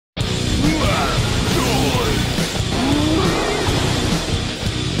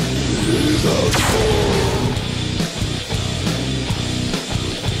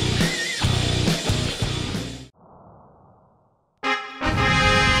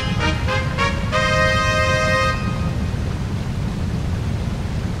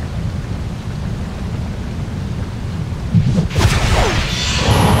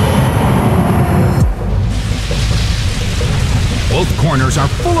corners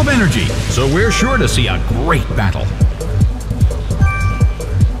are full of energy, so we're sure to see a great battle.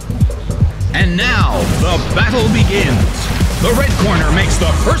 And now, the battle begins. The red corner makes the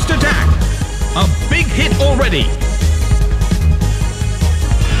first attack. A big hit already.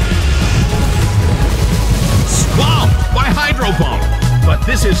 Swamped by Hydro Pump. But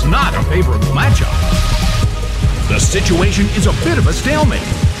this is not a favorable matchup. The situation is a bit of a stalemate.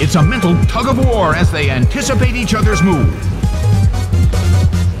 It's a mental tug-of-war as they anticipate each other's move.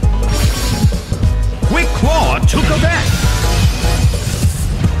 Quick Claw took a bet.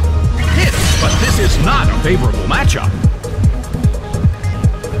 Hits, but this is not a favorable matchup.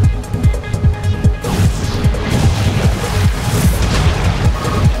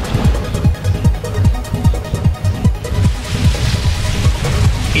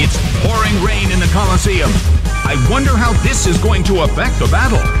 It's pouring rain in the Colosseum. I wonder how this is going to affect the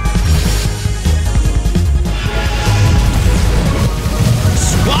battle.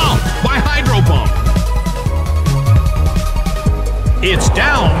 Swamped by Hydro Pump. It's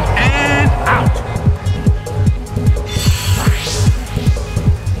down and out.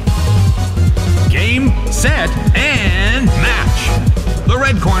 Game, set, and match. The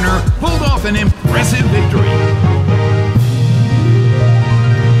red corner pulled off an impressive victory.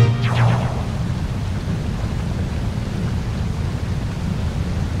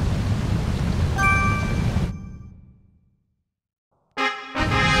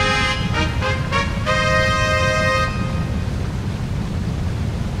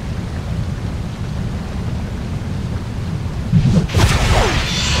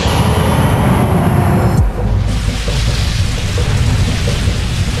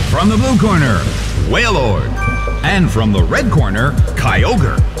 From the blue corner, Wailord. And from the red corner,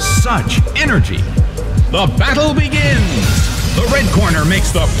 Kyogre. Such energy. The battle begins. The red corner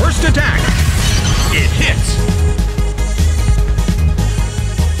makes the first attack. It hits.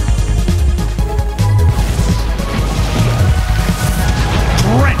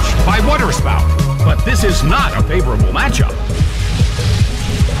 Drenched by Water Spout. But this is not a favorable matchup.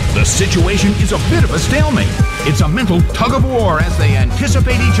 The situation is a bit of a stalemate. It's a mental tug-of-war as they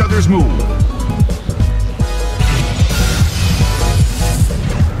anticipate each other's move.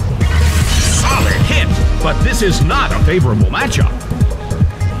 Solid hit, but this is not a favorable matchup.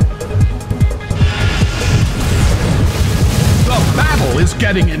 The battle is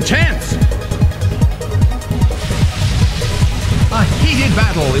getting intense. A heated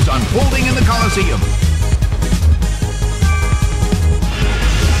battle is unfolding in the Colosseum.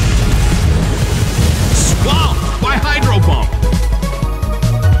 Swamped by Hydro Pump.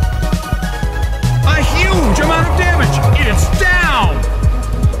 A huge amount of damage. It's down.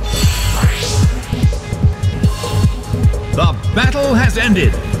 The battle has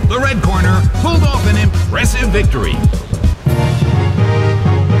ended. The red corner pulled off an impressive victory.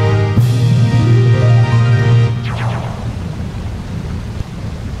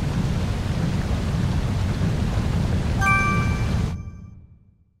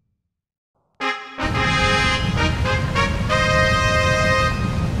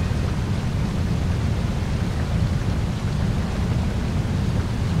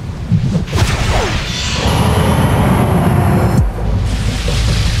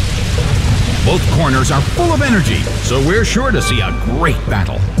 Both corners are full of energy, so we're sure to see a great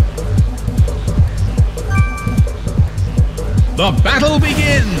battle. The battle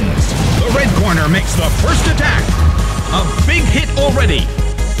begins! The red corner makes the first attack. A big hit already.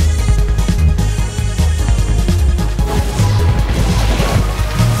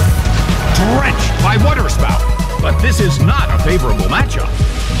 Drenched by Water Spout, but this is not a favorable matchup.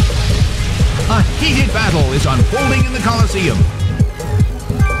 A heated battle is unfolding in the Colosseum.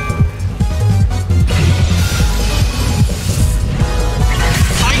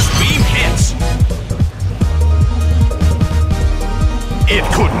 It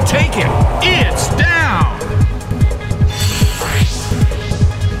couldn't take it. It's down.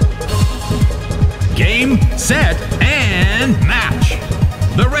 Game, set, and match.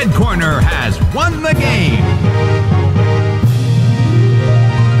 The red corner has won the game.